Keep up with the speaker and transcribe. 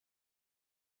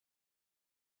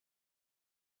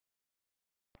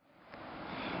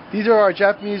These are our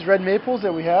Japanese red maples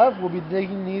that we have. We'll be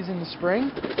digging these in the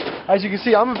spring. As you can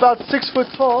see, I'm about 6 foot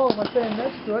tall. If I stand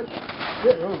next to it,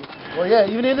 well, yeah,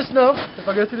 even in the snow, if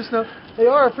I go through the snow, they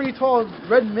are a pretty tall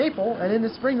red maple, and in the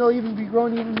spring they'll even be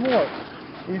growing even more.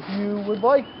 If you would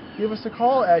like, give us a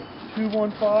call at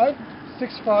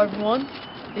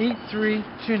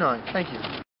 215-651-8329. Thank you.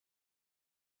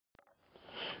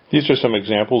 These are some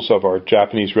examples of our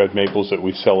Japanese red maples that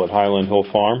we sell at Highland Hill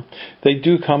Farm. They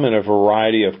do come in a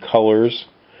variety of colors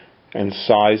and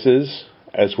sizes,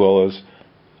 as well as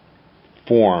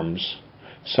forms.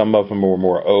 Some of them are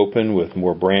more open with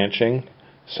more branching.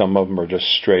 Some of them are just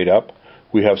straight up.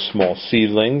 We have small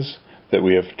seedlings that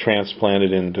we have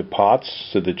transplanted into pots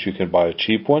so that you can buy a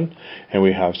cheap one. And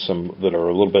we have some that are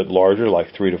a little bit larger,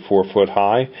 like 3 to 4 foot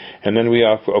high. And then we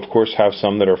have, of course, have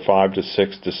some that are 5 to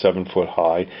 6 to 7 foot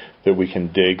high that we can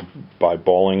dig by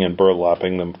balling and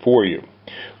burlapping them for you.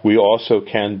 We also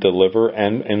can deliver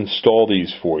and install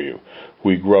these for you.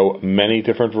 We grow many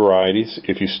different varieties.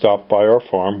 If you stop by our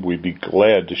farm, we'd be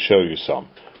glad to show you some.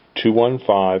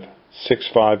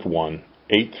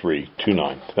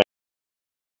 215-651-8329.